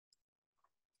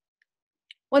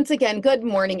Once again, good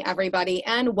morning, everybody,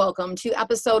 and welcome to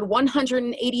episode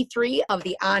 183 of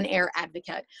the On Air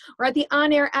Advocate. Where at the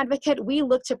On Air Advocate, we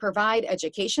look to provide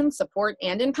education, support,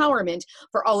 and empowerment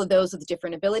for all of those with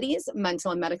different abilities,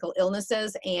 mental and medical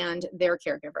illnesses, and their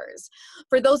caregivers.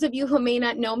 For those of you who may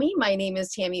not know me, my name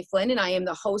is Tammy Flynn, and I am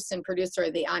the host and producer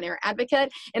of the On Air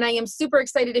Advocate, and I am super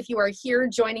excited if you are here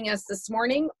joining us this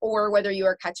morning or whether you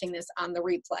are catching this on the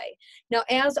replay. Now,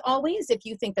 as always, if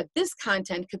you think that this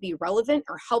content could be relevant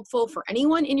or helpful for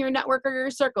anyone in your network or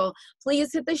your circle,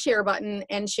 please hit the share button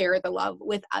and share the love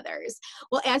with others.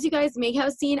 Well, as you guys may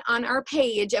have seen on our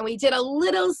page, and we did a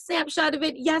little snapshot of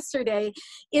it yesterday,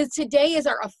 is today is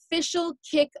our official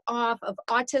kickoff of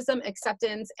Autism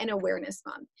Acceptance and Awareness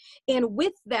Month. And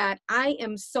with that, I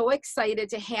am so excited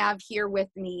to have here with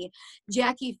me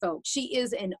Jacqualine Folks. She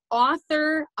is an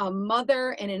author, a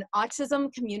mother, and an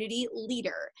autism community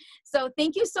leader. So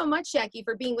thank you so much, Jackie,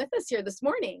 for being with us here this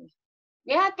morning.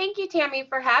 Yeah, thank you, Tammy,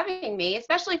 for having me,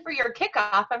 especially for your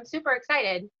kickoff. I'm super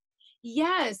excited.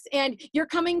 Yes, and you're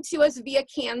coming to us via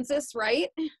Kansas, right?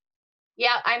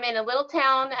 Yeah, I'm in a little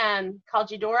town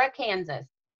called Eudora, Kansas.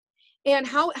 And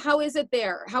how is it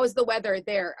there? How is the weather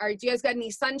there? Do you guys got any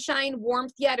sunshine,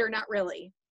 warmth yet, or not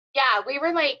really? Yeah, we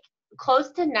were like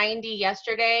close to 90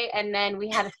 yesterday, and then we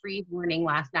had a freeze warning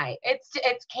last night.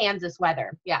 It's Kansas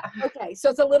weather. Yeah. Okay, so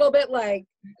it's a little bit like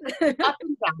Up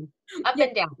and down, up yeah,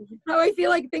 and down. how I feel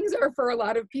like things are for a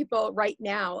lot of people right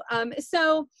now.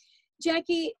 So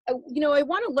Jackie, I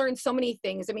want to learn so many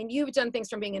things. I mean, you've done things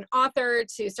from being an author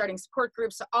to starting support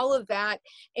groups, to all of that,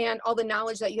 and all the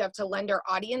knowledge that you have to lend our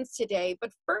audience today.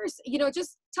 But first,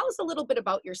 just tell us a little bit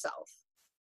about yourself.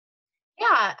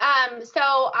 Yeah,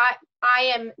 so I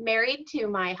am married to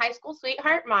my high school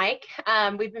sweetheart, Mike.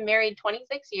 We've been married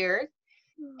 26 years.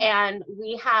 And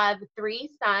we have 3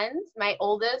 sons. My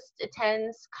oldest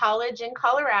attends college in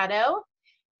Colorado.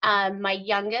 My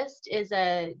youngest is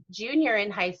a junior in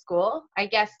high school. I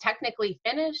guess technically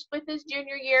finished with his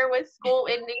junior year with school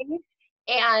ending.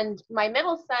 And my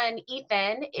middle son,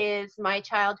 Ethan, is my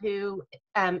child who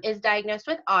is diagnosed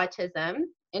with autism.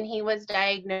 And he was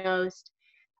diagnosed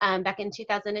back in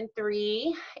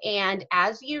 2003. And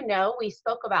as you know, we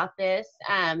spoke about this.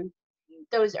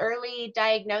 Those early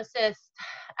diagnosis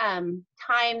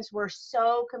times were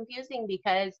so confusing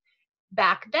because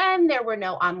back then there were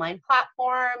no online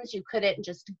platforms. You couldn't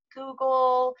just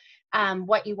Google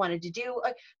what you wanted to do.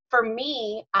 For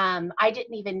me, I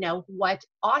didn't even know what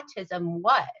autism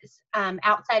was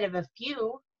outside of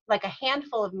like a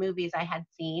handful of movies I had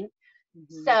seen.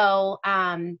 Mm-hmm. So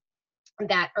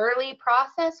that early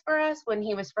process for us when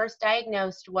he was first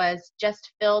diagnosed was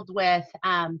just filled with,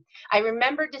 I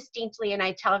remember distinctly, and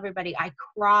I tell everybody, I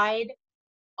cried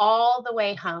all the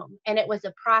way home. And it was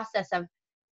a process of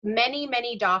many,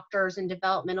 many doctors and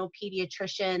developmental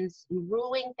pediatricians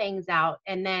ruling things out.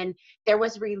 And then there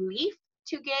was relief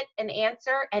to get an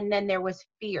answer. And then there was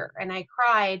fear. And I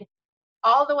cried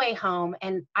all the way home.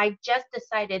 And I just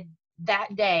decided that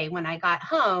day when I got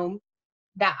home,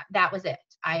 that was it.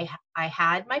 I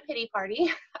had my pity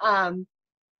party. I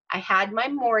had my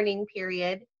mourning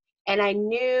period, and I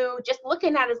knew just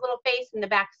looking at his little face in the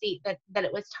back seat that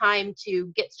it was time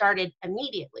to get started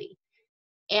immediately.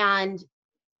 And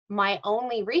my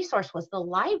only resource was the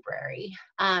library.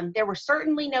 There were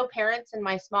certainly no parents in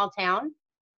my small town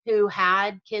who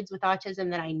had kids with autism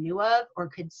that I knew of or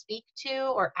could speak to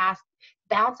or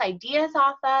bounce ideas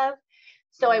off of.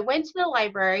 So I went to the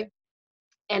library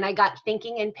and I got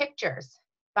Thinking in Pictures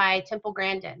by Temple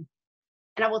Grandin.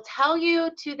 And I will tell you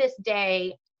to this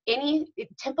day,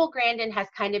 Temple Grandin has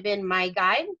kind of been my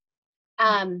guide.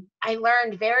 I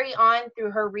learned very on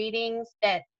through her readings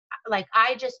that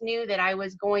I just knew that I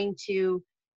was going to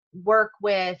work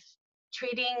with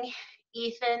treating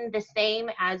Ethan the same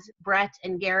as Brett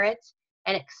and Garrett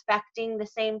and expecting the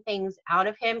same things out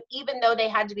of him, even though they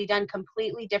had to be done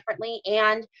completely differently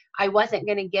and I wasn't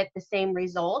going to get the same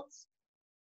results.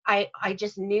 I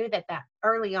just knew that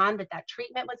early on that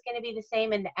treatment was going to be the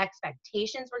same and the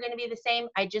expectations were going to be the same.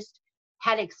 I just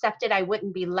had accepted I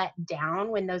wouldn't be let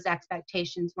down when those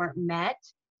expectations weren't met.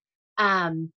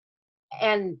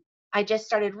 And I just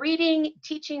started reading,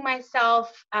 teaching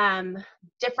myself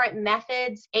different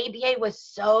methods. ABA was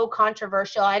so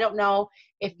controversial. I don't know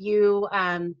if you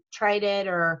tried it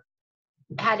or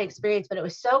had experience, but it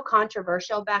was so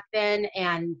controversial back then.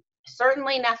 And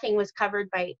certainly nothing was covered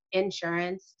by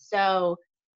insurance. So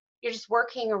you're just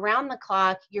working around the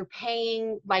clock. You're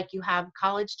paying like you have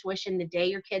college tuition the day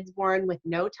your kid's born with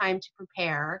no time to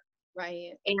prepare.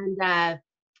 Right. And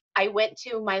I went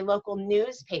to my local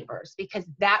newspapers because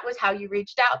that was how you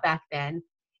reached out back then.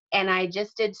 And I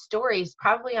just did stories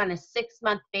probably on a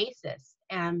 6-month basis,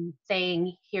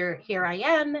 saying, here I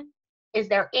am. Is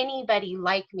there anybody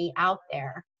like me out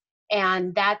there?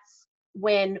 And that's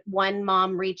when one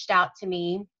mom reached out to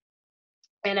me.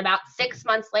 And about 6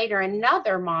 months later,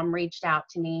 another mom reached out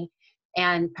to me,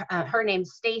 and her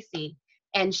name's Stacy.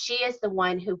 And she is the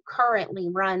one who currently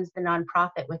runs the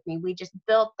nonprofit with me. We just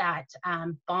built that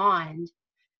bond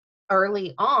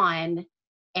early on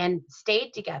and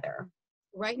stayed together.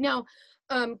 Right now,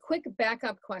 quick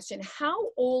backup question. How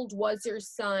old was your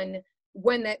son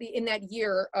when in that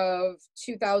year of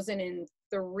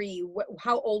 2003?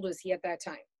 How old was he at that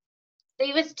time? So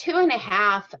he was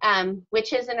 2.5,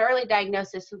 which is an early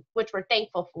diagnosis, which we're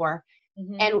thankful for.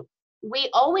 Mm-hmm. And we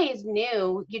always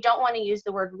knew, you don't want to use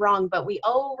the word wrong, but we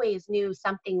always knew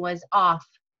something was off.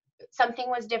 Something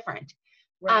was different.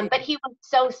 Right. But he was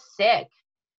so sick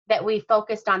that we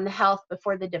focused on the health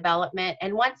before the development.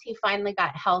 And once he finally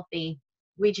got healthy,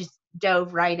 we just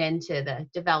dove right into the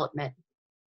development.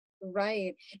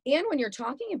 Right. And when you're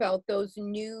talking about those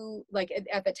new, like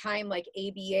at the time, like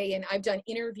ABA, and I've done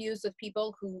interviews with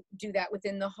people who do that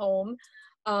within the home,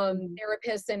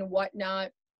 therapists and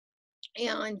whatnot.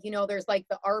 And, there's like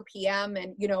the RPM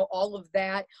and, all of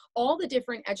that, all the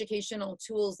different educational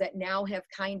tools that now have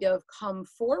kind of come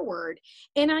forward.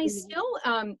 And I still,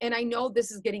 and I know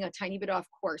this is getting a tiny bit off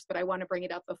course, but I want to bring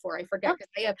it up before I forget,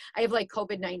 because I have like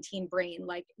COVID-19 brain,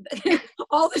 like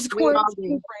all this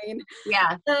quarantine brain.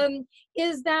 Yeah.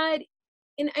 Is that,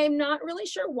 and I'm not really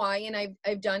sure why, and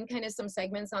I've done kind of some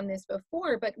segments on this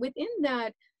before, but within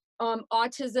that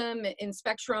autism and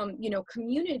spectrum,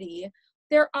 community,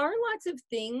 there are lots of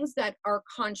things that are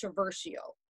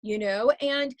controversial,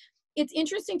 and it's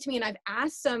interesting to me. And I've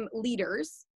asked some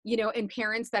leaders, and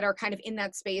parents that are kind of in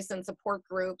that space and support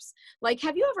groups, like,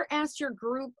 have you ever asked your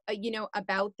group,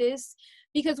 about this?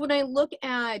 Because when I look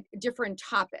at different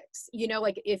topics,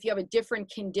 like if you have a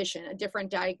different condition, a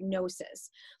different diagnosis,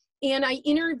 and I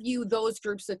interview those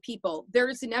groups of people,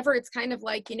 there's never, it's kind of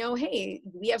like, hey,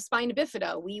 we have spina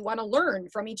bifida. We want to learn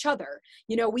from each other.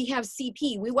 We have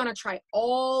CP. We want to try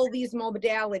all these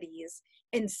modalities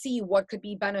and see what could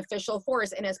be beneficial for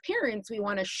us. And as parents, we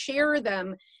want to share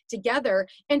them together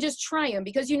and just try them,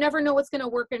 because you never know what's going to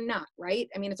work and not, right?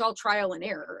 I mean, it's all trial and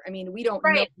error. I mean, we don't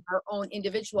know our own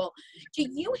individual. Do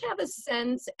you have a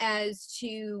sense as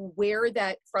to where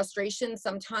that frustration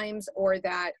sometimes, or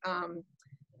that,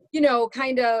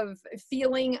 kind of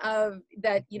feeling of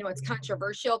that, it's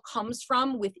controversial, comes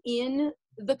from within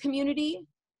the community?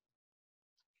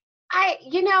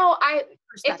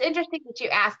 It's interesting that you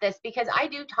asked this, because I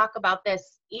do talk about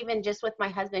this even just with my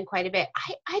husband quite a bit.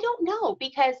 I don't know,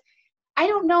 because I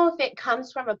don't know if it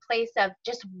comes from a place of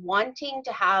just wanting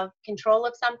to have control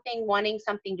of something, wanting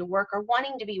something to work, or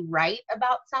wanting to be right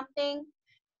about something.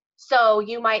 So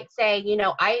you might say,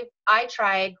 I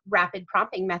tried rapid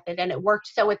prompting method and it worked,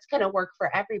 so it's going to work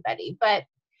for everybody. But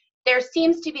there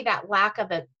seems to be that lack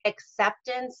of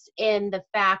acceptance in the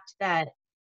fact that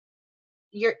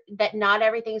that not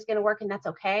everything's going to work, and that's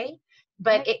okay.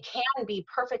 But it can be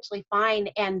perfectly fine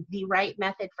and the right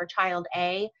method for child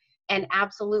A, and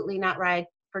absolutely not right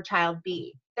for child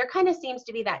B. There kind of seems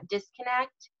to be that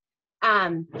disconnect.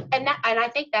 And I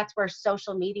think that's where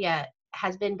social media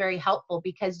has been very helpful,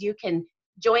 because you can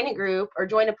join a group or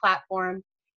join a platform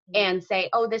and say,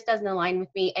 oh, this doesn't align with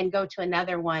me, and go to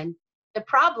another one. The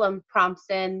problem prompts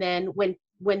in then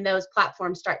when those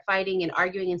platforms start fighting and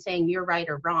arguing and saying you're right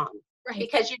or wrong. Right.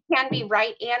 Because you can be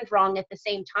right and wrong at the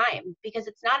same time, because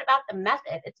it's not about the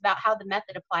method, it's about how the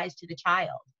method applies to the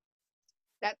child.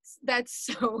 That's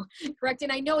so correct.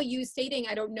 And I know you stating,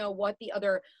 I don't know what the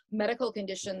other medical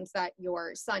conditions that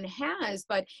your son has,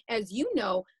 but as you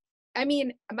know, I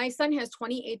mean, my son has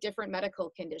 28 different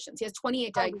medical conditions. He has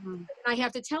 28 diagnoses. And I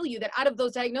have to tell you that out of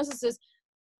those diagnoses,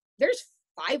 there's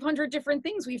 500 different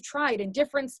things we've tried, and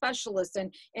different specialists.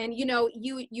 And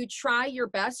you try your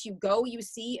best, you go, you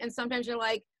see, and sometimes you're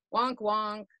like, wonk,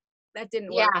 wonk, that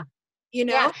didn't work.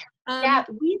 Yeah,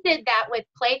 we did that with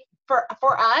play.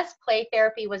 For us, play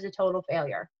therapy was a total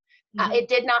failure. It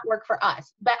did not work for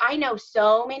us. But I know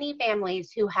so many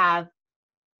families who have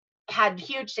had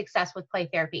huge success with play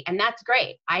therapy, and that's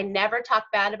great. I never talk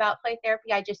bad about play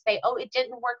therapy. I just say, oh, it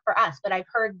didn't work for us, but I've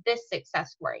heard this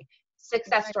success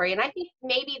story. And I think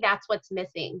maybe that's what's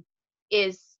missing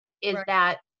is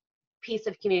that piece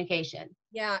of communication.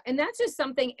 Yeah, and that's just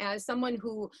something, as someone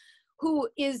who who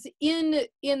is in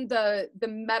the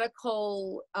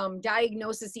medical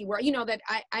diagnosis where, you know, that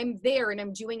I'm there and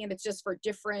I'm doing it, it's just for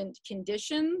different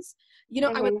conditions. You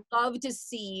know, I would love to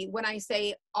see, when I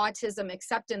say Autism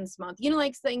Acceptance Month, you know,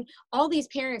 like saying all these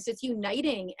parents, it's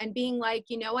uniting and being like,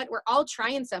 you know what, we're all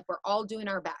trying stuff. We're all doing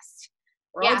our best.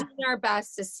 We're all doing our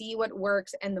best to see what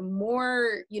works. And the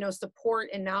more, you know, support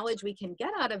and knowledge we can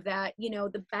get out of that, you know,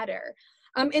 the better.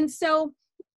 And so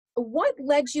what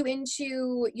led you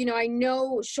into, you know, I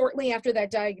know shortly after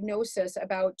that diagnosis,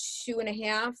 about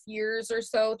 2.5 years or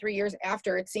so, 3 years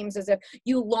after, it seems as if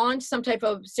you launched some type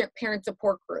of parent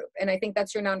support group. And I think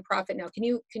that's your nonprofit now.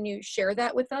 Can you share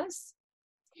that with us?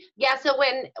 Yeah, so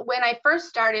when I first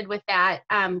started with that,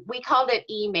 we called it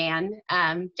E-Man,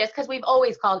 just because we've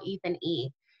always called Ethan E.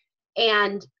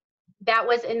 And that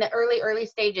was in the early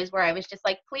stages where I was just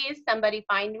like, please, somebody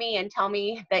find me and tell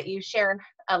me that you share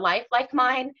a life like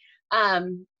mine.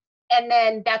 And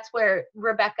then that's where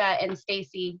Rebecca and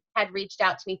Stacy had reached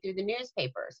out to me through the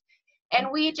newspapers. And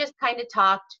we just kind of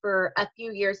talked for a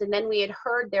few years. And then we had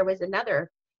heard there was another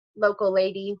local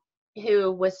lady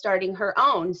who was starting her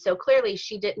own. So clearly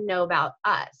she didn't know about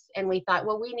us. And we thought,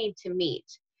 well, we need to meet.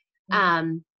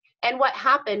 And what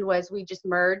happened was we just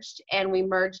merged, and we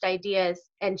merged ideas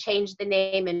and changed the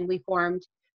name, and we formed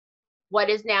what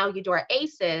is now Eudora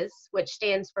ACES, which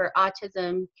stands for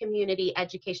Autism Community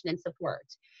Education and Support.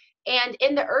 And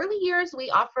in the early years,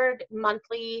 we offered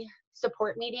monthly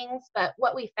support meetings, but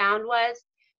what we found was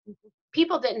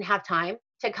people didn't have time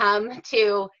to come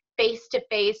to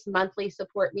face-to-face monthly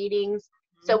support meetings.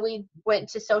 So we went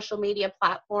to social media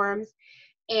platforms,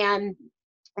 and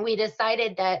we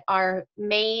decided that our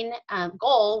main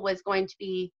goal was going to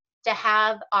be to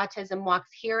have autism walks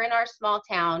here in our small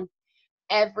town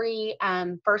every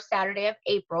first Saturday of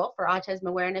April for Autism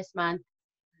Awareness Month,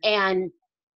 and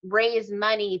raise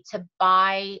money to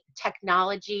buy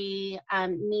technology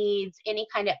needs, any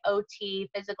kind of OT,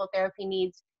 physical therapy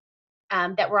needs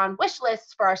that were on wish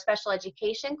lists for our special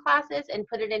education classes, and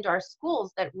put it into our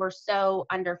schools that were so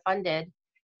underfunded.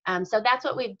 So that's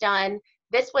what we've done.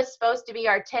 This was supposed to be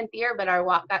our 10th year, but our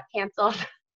walk got canceled.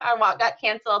 Our walk got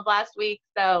canceled last week.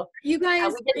 So you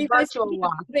guys, we did a virtual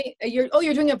walk. You're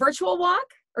doing a virtual walk,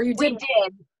 or you did?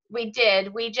 We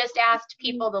did. We just asked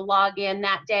people to log in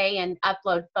that day and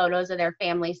upload photos of their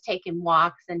families taking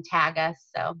walks and tag us.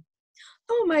 So.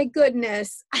 Oh my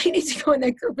goodness. I need to go in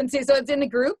that group and see. So it's in the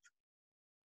group?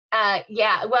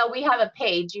 Yeah, well, we have a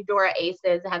page, Eudora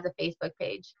ACES has a Facebook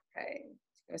page. Okay,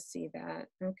 let's go see that.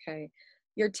 Okay.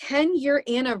 Your 10-year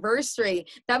anniversary.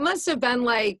 That must have been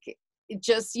like,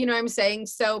 just, you know what I'm saying,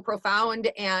 so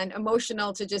profound and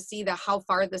emotional to just see how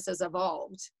far this has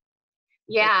evolved.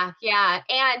 Yeah.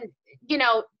 And, you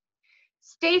know,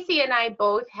 Stacy and I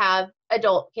both have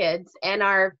adult kids, and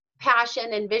our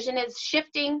passion and vision is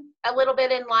shifting a little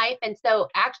bit in life. And so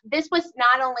this was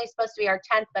not only supposed to be our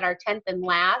 10th, but our 10th and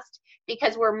last,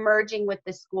 because we're merging with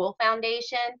the school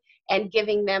foundation and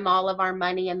giving them all of our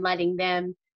money and letting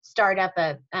them start up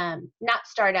but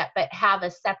have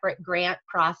a separate grant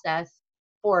process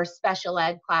for special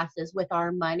ed classes with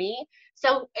our money.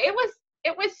 So it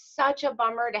was such a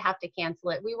bummer to have to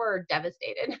cancel it. We were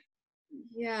devastated.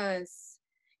 Yes.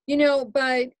 You know,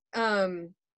 but,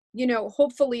 you know,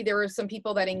 hopefully there are some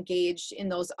people that engaged in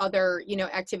those other, you know,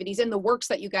 activities, and the works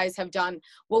that you guys have done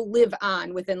will live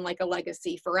on within like a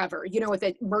legacy forever, you know, with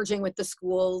it merging with the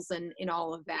schools and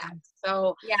all of that.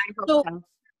 So, yeah, I hope so.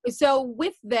 So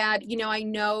with that, you know, I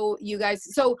know you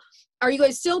guys, so are you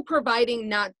guys still providing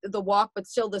not the walk, but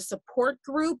still the support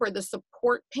group or the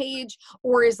support page,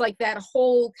 or is like that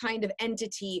whole kind of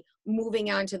entity moving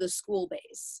on to the school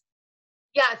base?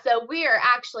 Yeah, so we are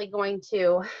actually going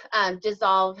to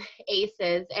dissolve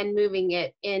ACES and moving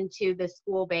it into the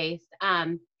school base.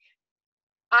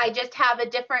 I just have a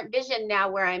different vision now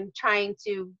where I'm trying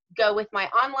to go with my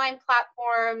online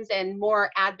platforms and more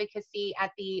advocacy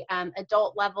at the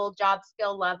adult level, job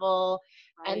skill level,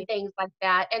 and things like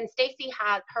that. And Stacy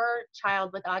has her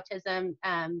child with autism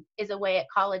is away at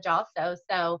college also.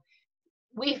 So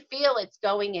we feel it's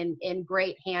going in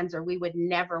great hands, or we would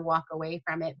never walk away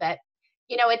from it. But,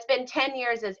 you know, it's been 10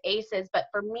 years as ACES, but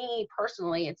for me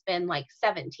personally, it's been like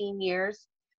 17 years.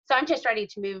 So I'm just ready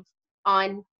to move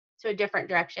on to a different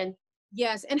direction.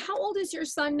 Yes. And how old is your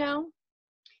son now?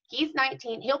 He's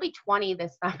 19. He'll be 20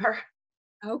 this summer.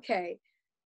 Okay.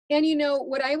 And you know,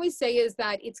 what I always say is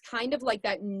that it's kind of like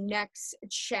that next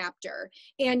chapter,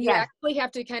 and you actually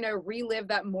have to kind of relive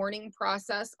that mourning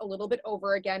process a little bit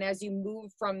over again as you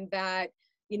move from that,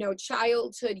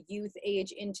 childhood, youth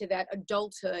age into that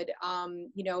adulthood.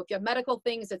 If you have medical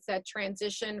things, it's that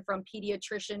transition from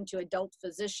pediatrician to adult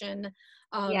physician,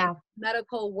 Yeah.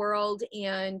 medical world.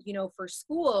 And, for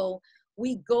school,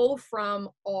 we go from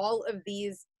all of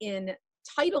these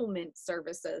entitlement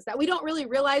services that we don't really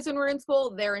realize when we're in school,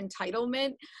 their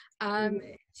entitlement,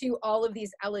 to all of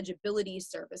these eligibility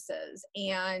services,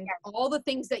 and all the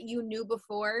things that you knew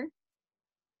before,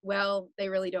 well, they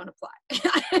really don't apply.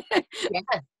 Yes.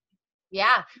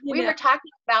 Yeah. We were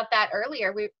talking about that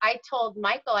earlier. I told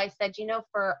Michael, I said,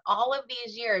 for all of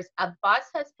these years, a bus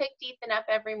has picked Ethan up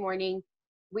every morning.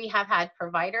 We have had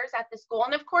providers at the school.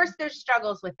 And of course, there's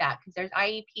struggles with that because there's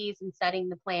IEPs and setting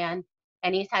the plan.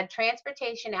 And he's had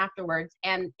transportation afterwards.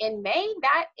 And in May,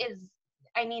 that's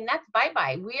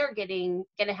bye-bye. We are going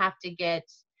to have to get,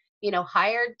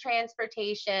 hired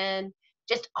transportation,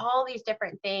 just all these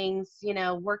different things,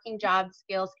 working job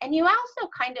skills. And you also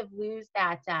kind of lose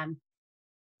that,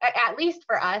 at least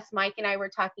for us, Mike and I were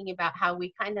talking about how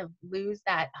we kind of lose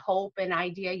that hope and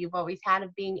idea you've always had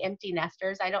of being empty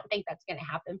nesters. I don't think that's going to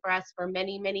happen for us for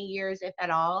many, many years, if at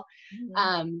all.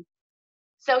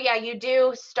 So yeah, you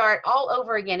do start all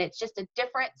over again. It's just a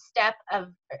different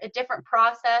a different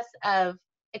process of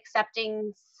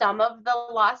accepting some of the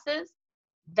losses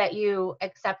that you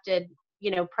accepted,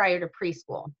 prior to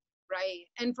preschool. Right.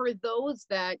 And for those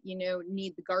that,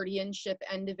 need the guardianship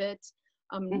end of it,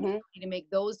 to make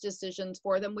those decisions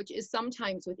for them, which is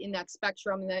sometimes within that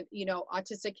spectrum that,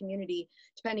 autistic community,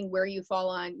 depending where you fall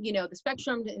on, the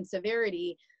spectrum in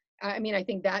severity, I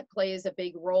think that plays a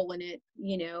big role in it,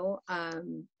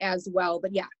 as well.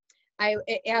 But yeah,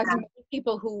 as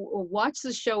people who watch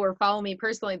the show or follow me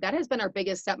personally, that has been our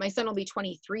biggest step. My son will be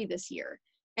 23 this year.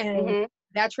 And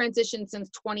that transition since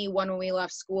 21 when we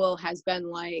left school has been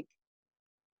like,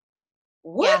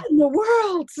 what in the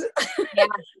world? Yeah.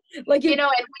 And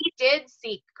we did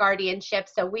seek guardianship.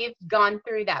 So we've gone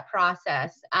through that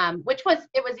process, which was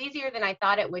easier than I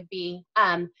thought it would be.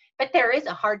 But there is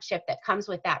a hardship that comes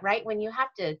with that, right? When you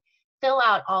have to fill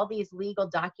out all these legal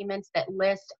documents that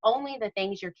list only the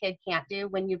things your kid can't do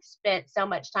when you've spent so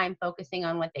much time focusing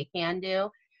on what they can do.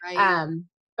 Right.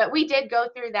 But we did go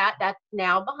through that. That's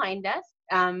now behind us.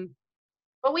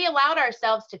 But we allowed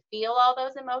ourselves to feel all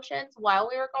those emotions while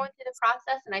we were going through the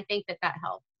process. And I think that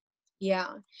helped.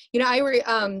 Yeah.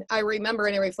 I remember,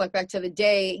 and I reflect back to the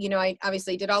day, I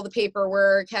obviously did all the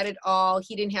paperwork, had it all.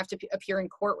 He didn't have to appear in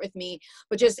court with me,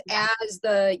 but just as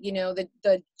the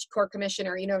court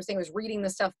commissioner, I'm saying, was reading the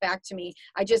stuff back to me.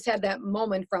 I just had that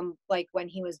moment from like when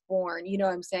he was born,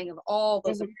 I'm saying, of all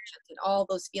those emotions and all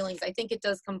those feelings. I think it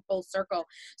does come full circle.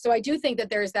 So I do think that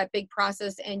there's that big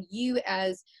process, and you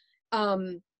as,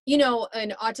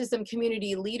 an autism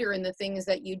community leader in the things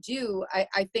that you do,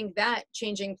 I think that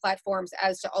changing platforms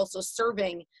as to also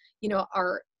serving,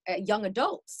 our young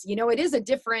adults, it is a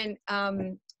different,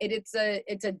 it's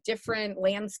a different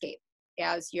landscape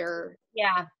as you're,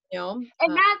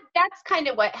 and that's kind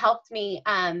of what helped me,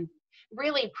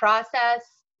 really process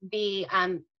the,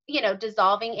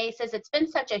 dissolving ACEs. It's been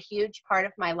such a huge part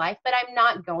of my life, but I'm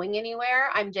not going anywhere.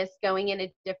 I'm just going in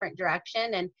a different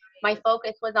direction. And my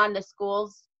focus was on the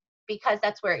schools because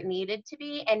that's where it needed to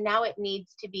be. And now it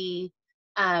needs to be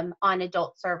on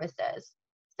adult services.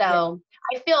 So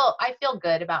I feel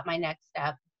good about my next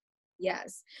step.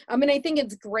 Yes. I think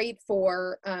it's great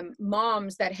for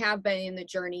moms that have been in the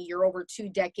journey. You're over 2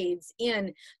 decades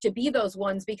in, to be those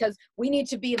ones, because we need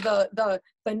to be the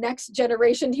next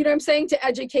generation, you know what I'm saying, to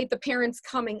educate the parents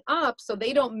coming up so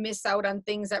they don't miss out on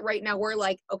things that right now we're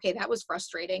like, okay, that was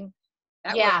frustrating.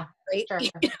 That was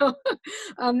great. Sure.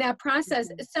 That process.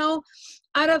 So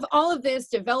out of all of this,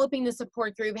 developing the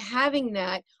support group, having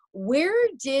that, where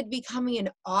did becoming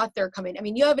an author come in?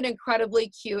 You have an incredibly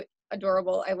cute,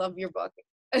 adorable, I love your book.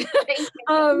 Thank you.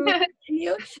 Can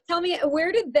you tell me,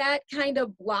 where did that kind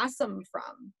of blossom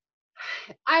from?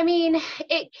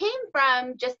 It came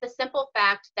from just the simple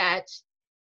fact that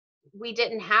we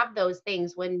didn't have those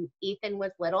things when Ethan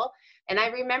was little. And I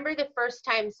remember the first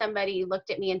time somebody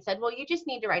looked at me and said, well, you just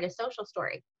need to write a social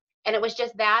story. And it was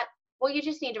just that, well, you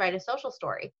just need to write a social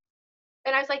story.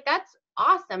 And I was like, that's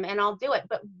awesome. And I'll do it.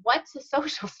 But what's a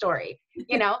social story?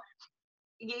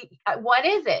 What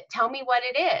is it? Tell me what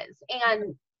it is.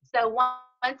 And so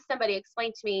once somebody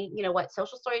explained to me, what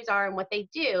social stories are and what they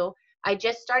do, I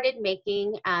just started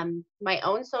making my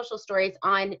own social stories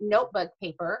on notebook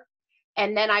paper.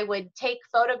 And then I would take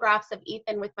photographs of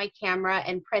Ethan with my camera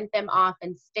and print them off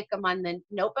and stick them on the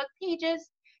notebook pages.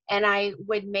 And I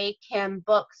would make him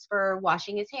books for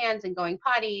washing his hands and going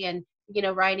potty and,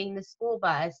 riding the school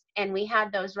bus. And we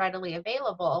had those readily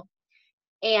available.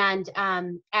 And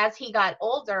as he got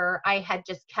older, I had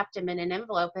just kept him in an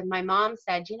envelope. And my mom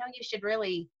said, you know, you should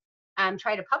really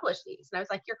try to publish these. And I was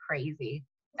like, you're crazy.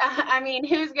 I mean,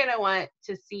 who's going to want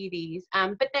to see these?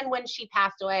 But then when she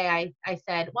passed away, I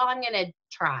said, well, I'm going to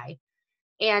try.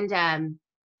 And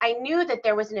I knew that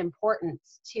there was an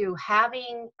importance to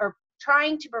having or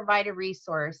trying to provide a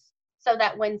resource so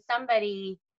that when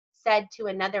somebody said to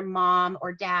another mom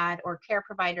or dad or care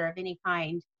provider of any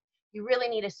kind, you really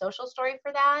need a social story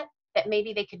for that, that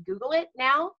maybe they could Google it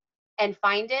now and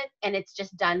find it, and it's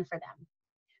just done for them.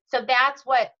 So that's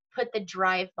what put the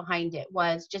drive behind it,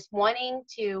 was just wanting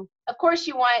to, of course,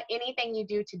 you want anything you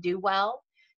do to do well,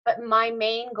 but my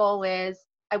main goal is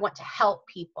I want to help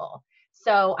people.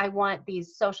 So I want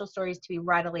these social stories to be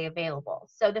readily available.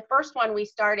 So the first one we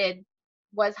started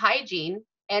was hygiene.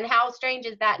 And how strange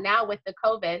is that now with the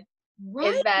COVID,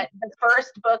 Right. is that the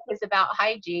first book is about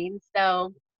hygiene.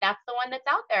 So that's the one that's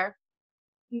out there.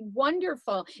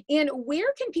 Wonderful. And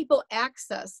where can people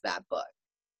access that book?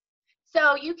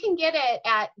 So you can get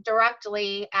it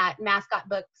directly at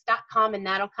mascotbooks.com, and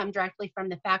that'll come directly from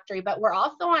the factory. But we're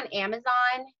also on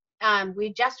Amazon.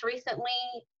 We just recently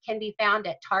can be found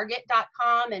at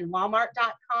target.com and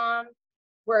walmart.com.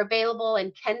 We're available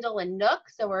in Kindle and Nook,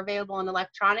 so we're available in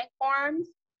electronic forms.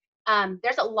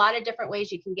 There's a lot of different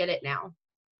ways you can get it now.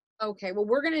 Okay, well,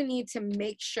 we're going to need to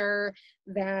make sure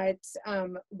that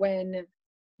when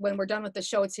we're done with the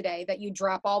show today, that you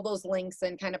drop all those links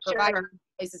and kind of provide Sure.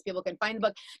 places people can find the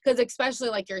book. Because especially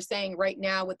like you're saying right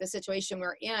now with the situation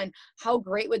we're in, how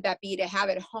great would that be to have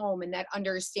it home and that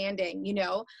understanding, you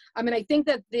know? I mean, I think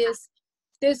that this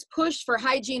push for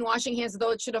hygiene, washing hands,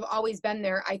 though it should have always been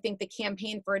there, I think the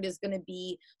campaign for it is going to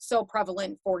be so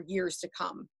prevalent for years to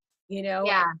come. You know,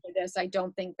 Yeah. after this, I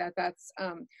don't think that that's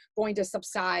going to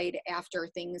subside after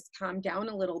things calm down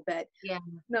a little bit. Yeah.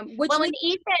 Which Well, and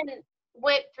Ethan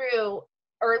went through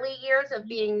early years of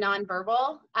being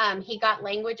nonverbal. He got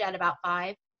language at about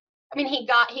 5. I mean,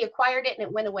 he acquired it and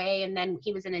it went away, and then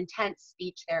he was in intense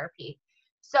speech therapy.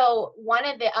 So one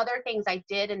of the other things I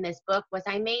did in this book was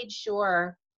I made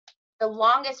sure the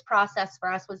longest process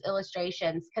for us was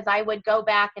illustrations, because I would go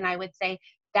back and I would say,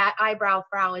 that eyebrow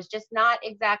frown is just not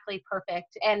exactly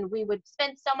perfect. And we would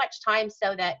spend so much time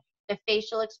so that the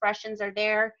facial expressions are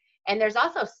there. And there's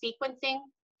also sequencing.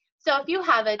 So if you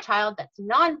have a child that's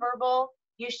nonverbal,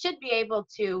 you should be able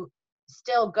to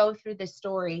still go through the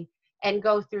story and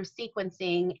go through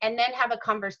sequencing and then have a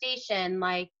conversation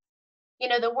like, you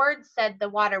know, the words said the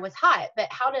water was hot, but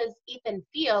how does Ethan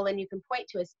feel? And you can point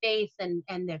to his face, and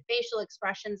the facial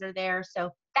expressions are there. So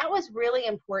that was really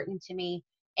important to me.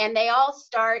 And they all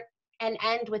start and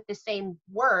end with the same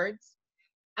words,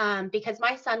 because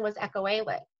my son was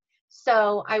echoalic.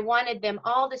 So I wanted them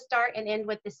all to start and end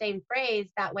with the same phrase.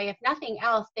 That way, if nothing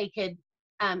else, they could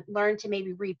learn to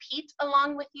maybe repeat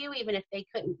along with you, even if they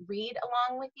couldn't read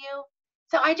along with you.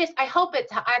 So I hope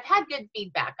I've had good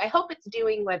feedback. I hope it's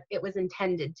doing what it was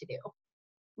intended to do.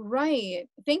 Right.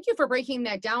 Thank you for breaking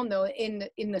that down, though, in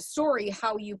the story,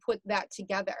 how you put that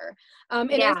together. And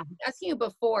as I Yeah. was asking you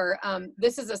before,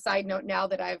 this is a side note now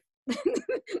that I've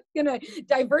gonna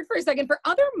divert for a second for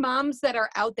other moms that are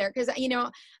out there, because you know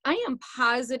I am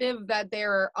positive that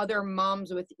there are other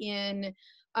moms within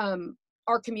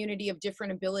our community of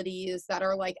different abilities that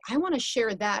are like, I want to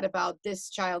share that about this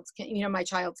child's, you know, my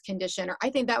child's condition, or I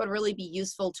think that would really be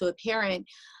useful to a parent.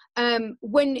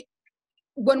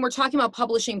 When we're talking about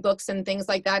publishing books and things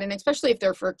like that, and especially if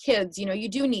they're for kids, you know, you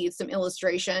do need some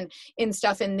illustration and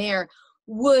stuff in there.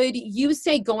 Would you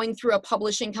say going through a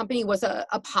publishing company was a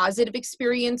positive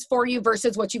experience for you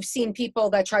versus what you've seen people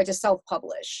that try to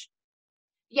self-publish?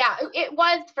 Yeah, it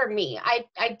was for me. I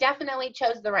definitely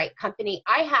chose the right company.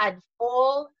 I had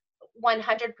full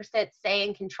 100% say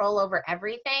and control over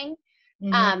everything.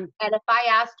 Mm-hmm. And if I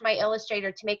asked my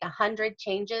illustrator to make 100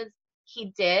 changes,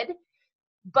 he did.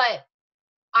 But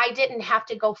I didn't have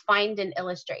to go find an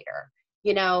illustrator.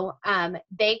 You know,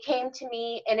 they came to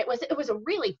me, and it was a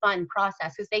really fun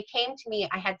process, because they came to me.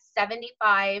 I had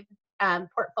 75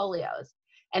 portfolios,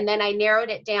 and then I narrowed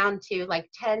it down to like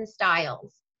 10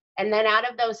 styles. And then out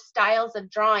of those styles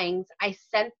of drawings, I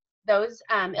sent those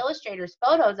illustrators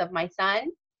photos of my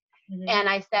son, Mm-hmm. and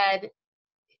I said,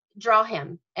 draw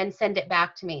him and send it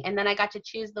back to me. And then I got to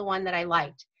choose the one that I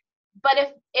liked.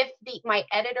 But if my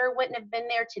editor wouldn't have been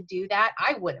there to do that,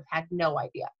 I would have had no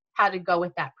idea how to go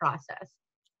with that process.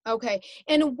 Okay.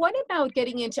 And what about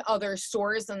getting into other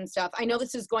stores and stuff? I know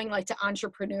this is going like to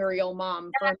entrepreneurial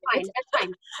mom for a minute.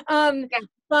 That's fine. Yeah.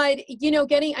 But you know,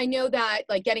 I know that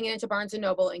like getting it into Barnes and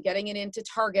Noble and getting it into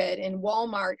Target and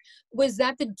Walmart, was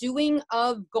that the doing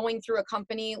of going through a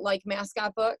company like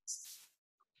Mascot Books?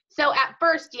 So at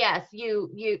first, yes,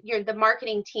 you're the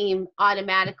marketing team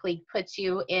automatically puts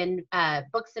you in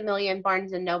Books A Million,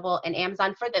 Barnes and Noble, and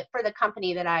Amazon for the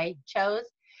company that I chose.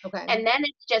 Okay. And then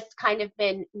it's just kind of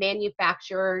been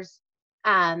manufacturers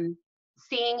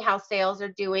seeing how sales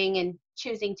are doing and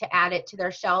choosing to add it to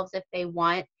their shelves if they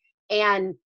want.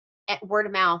 And at word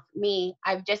of mouth,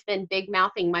 I've just been big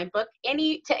mouthing my book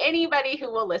to anybody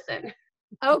who will listen.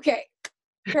 Okay.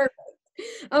 Perfect.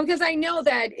 Because I know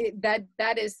that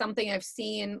that is something I've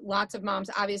seen lots of moms,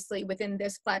 obviously, within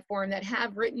this platform that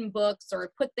have written books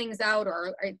or put things out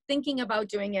or are thinking about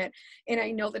doing it. And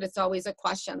I know that it's always a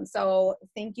question. So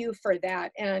thank you for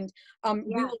that. And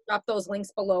we will drop those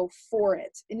links below for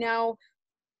it. Now,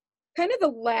 kind of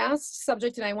the last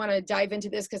subject, and I want to dive into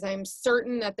this because I'm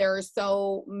certain that there are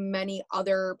so many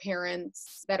other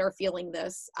parents that are feeling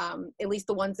this, at least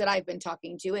the ones that I've been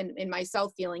talking to and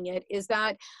myself feeling it, is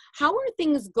that how are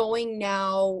things going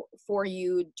now for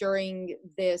you during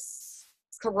this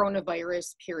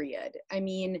coronavirus period? I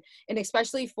mean, and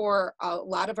especially for a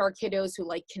lot of our kiddos who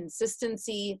like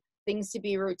consistency, things to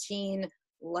be routine,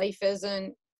 life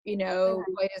isn't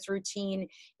quite as routine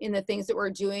in the things that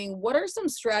we're doing. What are some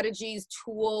strategies,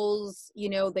 tools,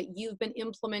 that you've been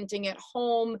implementing at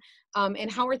home?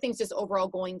 And how are things just overall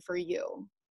going for you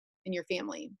and your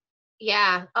family?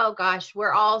 Yeah. Oh gosh,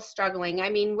 we're all struggling.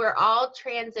 I mean, we're all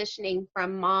transitioning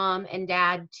from mom and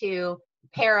dad to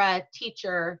para,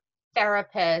 teacher,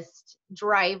 therapist,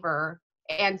 driver.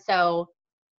 And so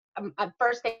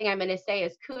first thing I'm going to say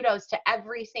is kudos to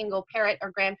every single parent or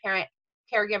grandparent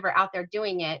caregiver out there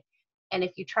doing it. And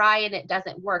if you try and it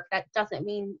doesn't work, that doesn't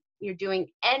mean you're doing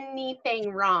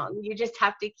anything wrong. You just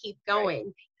have to keep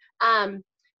going. Right.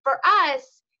 For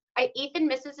us, Ethan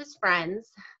misses his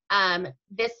friends.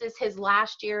 This is his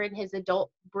last year in his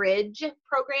adult bridge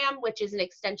program, which is an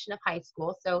extension of high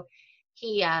school. So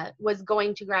he was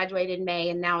going to graduate in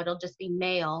May, and now it'll just be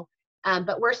male.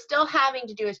 But we're still having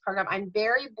to do his program. I'm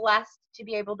very blessed to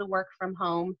be able to work from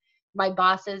home. My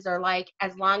bosses are like,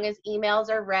 as long as emails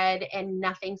are read and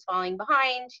nothing's falling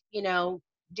behind,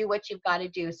 do what you've got to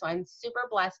do. So I'm super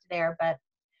blessed there, but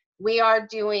we are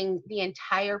doing the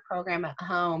entire program at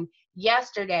home.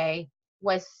 Yesterday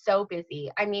was so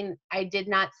busy. I mean, I did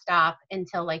not stop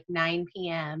until like 9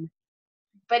 p.m.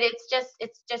 But it's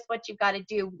just what you've got to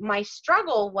do. My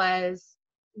struggle was,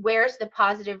 where's the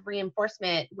positive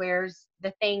reinforcement? Where's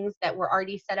the things that were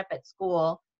already set up at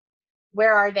school?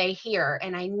 Where are they here?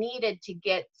 And I needed to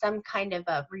get some kind of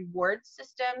a reward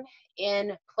system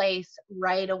in place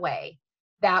right away.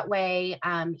 That way,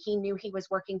 he knew he was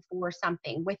working for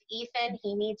something. With Ethan,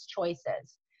 he needs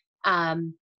choices.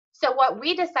 So what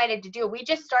we decided to do, we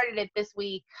just started it this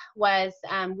week, was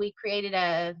we created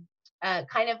a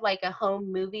kind of like a home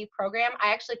movie program.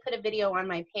 I actually put a video on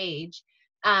my page.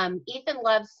 Ethan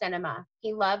loves cinema.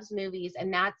 He loves movies,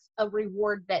 and that's a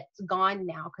reward that's gone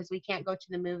now because we can't go to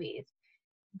the movies.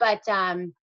 But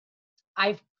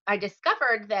I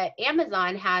discovered that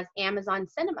Amazon has Amazon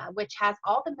Cinema, which has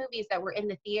all the movies that were in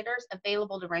the theaters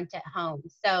available to rent at home.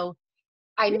 So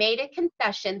I made a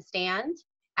concession stand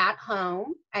at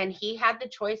home, and he had the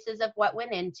choices of what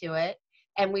went into it.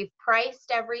 And we've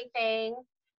priced everything.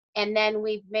 And then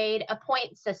we've made a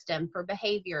point system for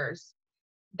behaviors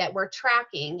that we're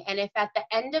tracking. And if at the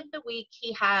end of the week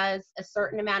he has a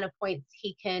certain amount of points,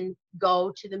 he can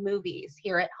go to the movies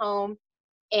here at home.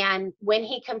 And when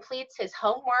he completes his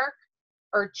homework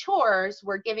or chores,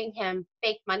 we're giving him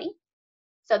fake money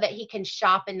so that he can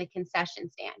shop in the concession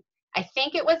stand. I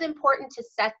think it was important to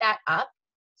set that up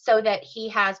so that he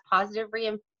has positive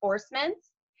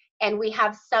reinforcements and we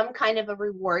have some kind of a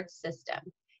reward system.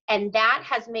 And that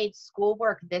has made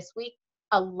schoolwork this week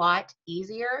a lot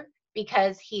easier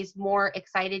because he's more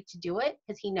excited to do it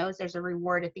because he knows there's a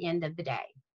reward at the end of the day.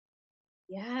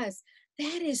 Yes.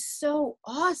 That is so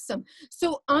awesome.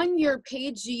 So on your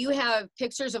page, do you have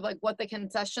pictures of like what the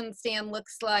concession stand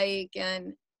looks like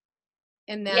and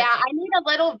that? Yeah, I need a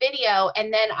little video,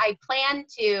 and then I plan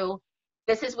to,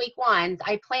 this is week 1,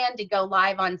 I plan to go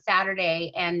live on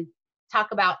Saturday and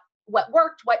talk about what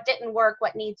worked, what didn't work,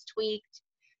 what needs tweaked,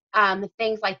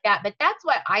 things like that. But that's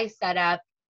what I set up.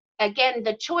 Again,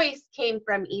 the choice came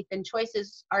from Ethan.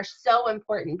 Choices are so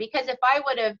important because if I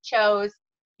would have chose,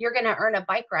 you're going to earn a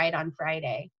bike ride on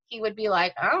Friday, he would be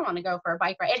like, I don't want to go for a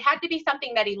bike ride. It had to be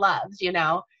something that he loves,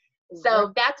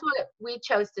 So that's what we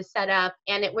chose to set up.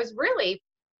 And it was really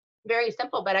very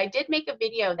simple, but I did make a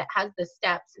video that has the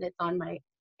steps and it's on my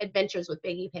Adventures with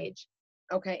Biggie page.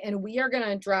 Okay. And we are going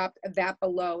to drop that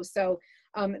below. So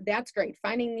That's great.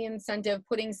 Finding the incentive,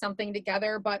 putting something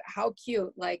together, but how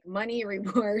cute, like money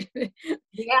reward.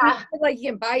 Yeah. Like he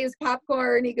can buy his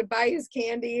popcorn, he could buy his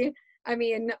candy. I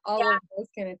mean, all Yeah. of those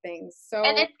kind of things.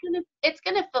 And So it's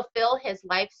gonna fulfill his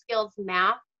life skills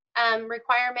math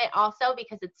requirement also,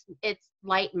 because it's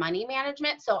light money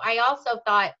management. So I also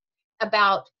thought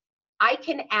about, I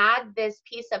can add this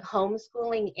piece of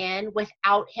homeschooling in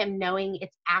without him knowing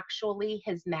it's actually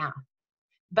his math,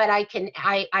 but I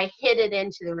hid it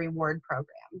into the reward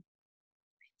program.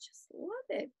 just love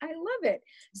it. I love it.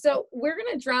 So we're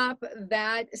going to drop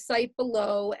that site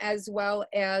below, as well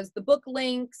as the book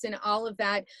links and all of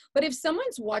that. But if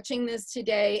someone's watching this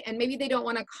today and maybe they don't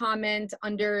want to comment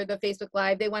under the Facebook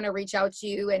Live, they want to reach out to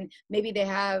you, and maybe they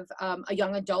have a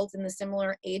young adult in the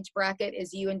similar age bracket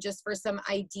as you, and just for some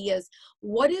ideas,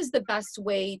 what is the best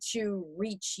way to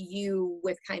reach you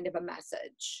with kind of a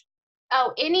message?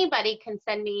 Oh, anybody can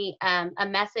send me a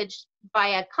message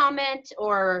via comment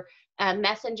or a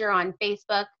messenger on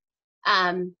Facebook.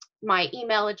 My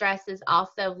email address is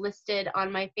also listed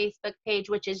on my Facebook page,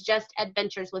 which is just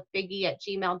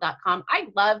adventureswithbiggie@gmail.com. I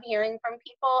love hearing from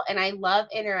people and I love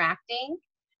interacting.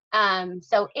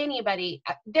 So anybody,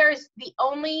 there's the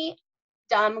only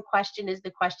dumb question is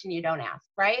the question you don't ask,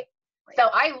 right? So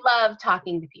I love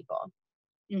talking to people.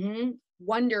 Mm-hmm.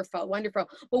 Wonderful, wonderful.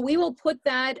 Well, we will put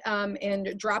that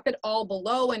and drop it all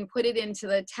below and put it into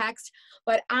the text.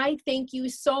 But I thank you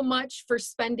so much for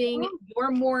spending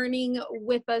your morning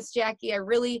with us, Jackie. I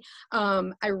really,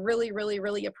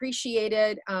 really appreciate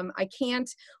it. I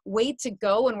can't wait to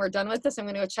go when we're done with this. I'm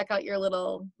going to go check out your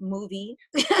little movie.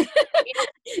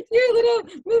 Your little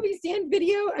movie stand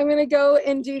video. I'm going to go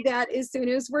and do that as soon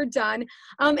as we're done.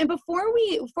 And before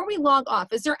we log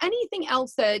off, is there anything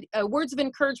else that words of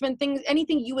encouragement, things,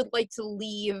 anything you would like to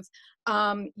leave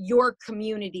your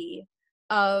community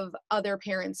of other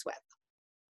parents with?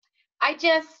 I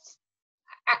just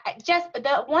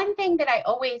the one thing that I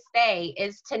always say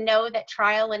is to know that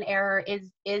trial and error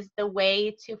is the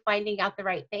way to finding out the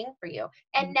right thing for you,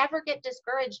 and never get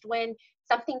discouraged when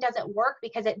something doesn't work,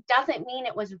 because it doesn't mean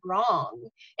it was wrong.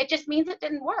 It just means it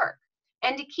didn't work.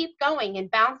 And to keep going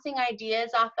and bouncing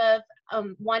ideas off of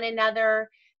one another.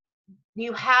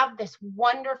 You have this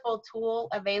wonderful tool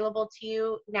available to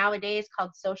you nowadays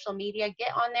called social media.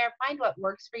 Get on there, find what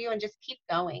works for you, and just keep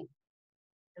going.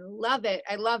 I love it.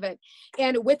 I love it.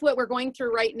 And with what we're going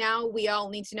through right now, we all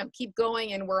need to know, keep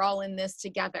going, and we're all in this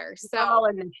together. So we're all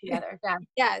in this together. Yeah.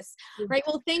 Yes. Right.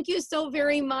 Well, thank you so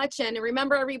very much. And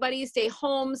remember, everybody, stay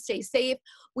home, stay safe.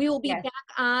 We will be back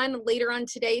on later on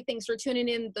today. Thanks for tuning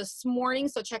in this morning.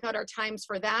 So check out our times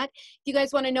for that. If you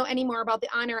guys want to know any more about the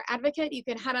On Air Advocate, you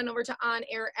can head on over to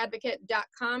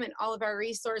onairadvocate.com, and all of our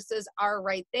resources are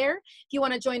right there. If you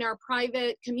want to join our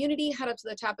private community, head up to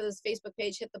the top of this Facebook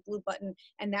page, hit the blue button,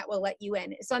 and that will let you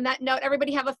in. So on that note,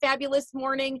 everybody have a fabulous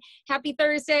morning. Happy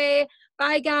Thursday.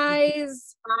 Bye,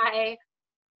 guys. Bye.